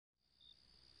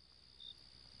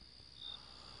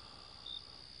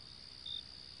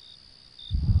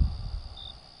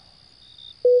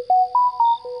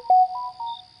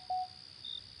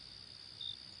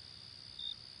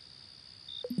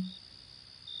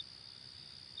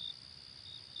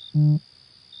Welcome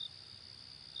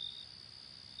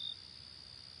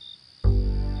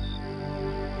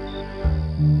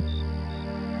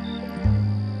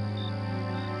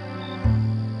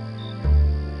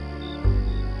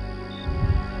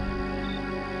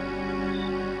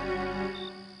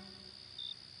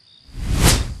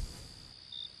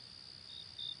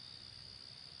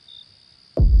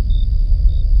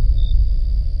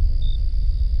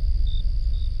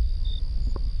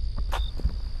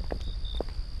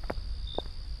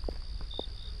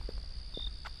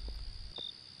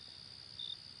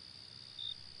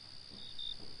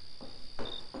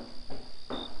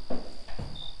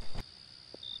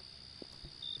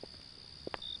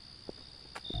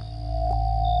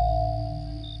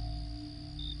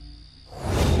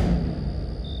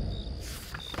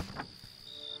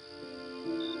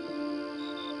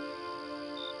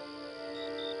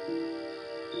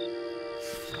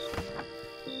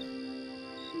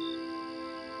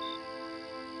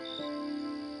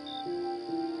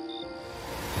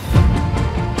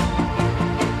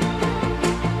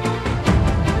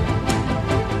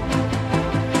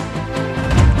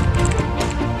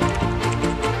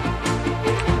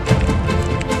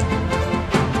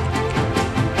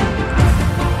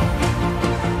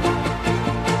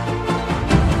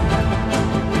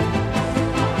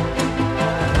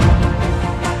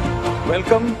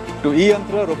to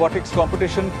eYantra Robotics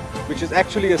competition, which is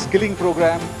actually a skilling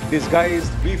program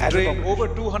disguised. We've trained over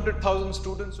 200,000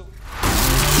 students.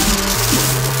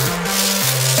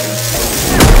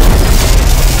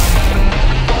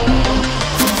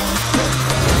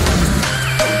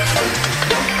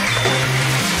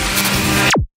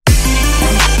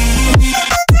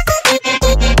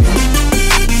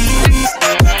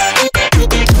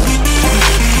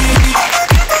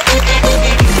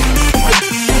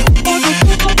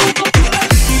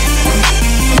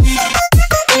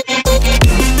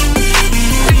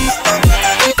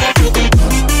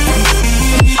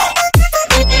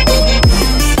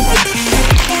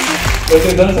 But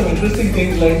they've done some interesting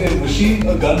things, like they machine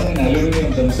a gun in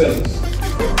aluminium themselves.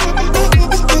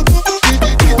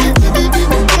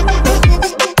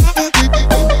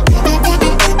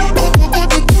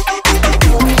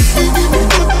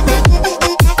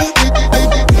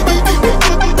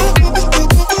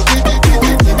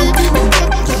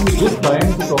 It's good time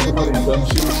to talk about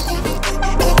internships.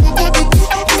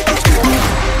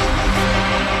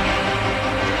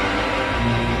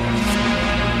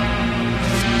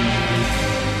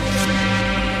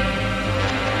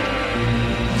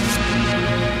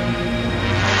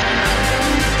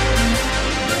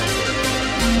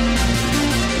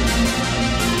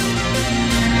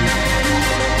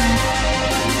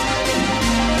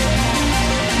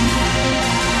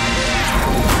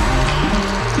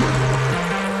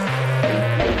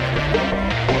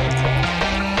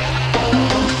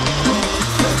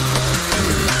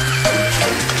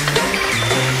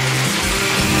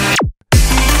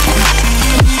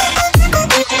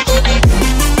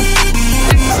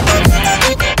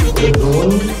 The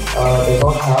drone does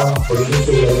not have position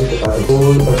stabilizing capacity,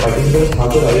 so the participants have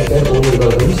to write their own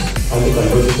algorithms and the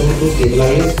control system to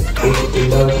stabilize it in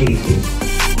the field space.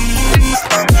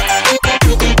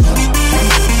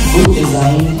 Good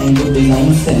design and good design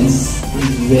sense is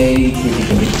very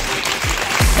critical.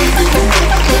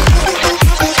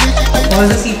 All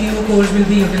the CPU cores will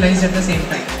be utilized at the same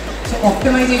time. So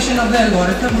optimization of the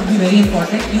algorithm would be very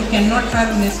important. You cannot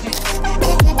have missed it.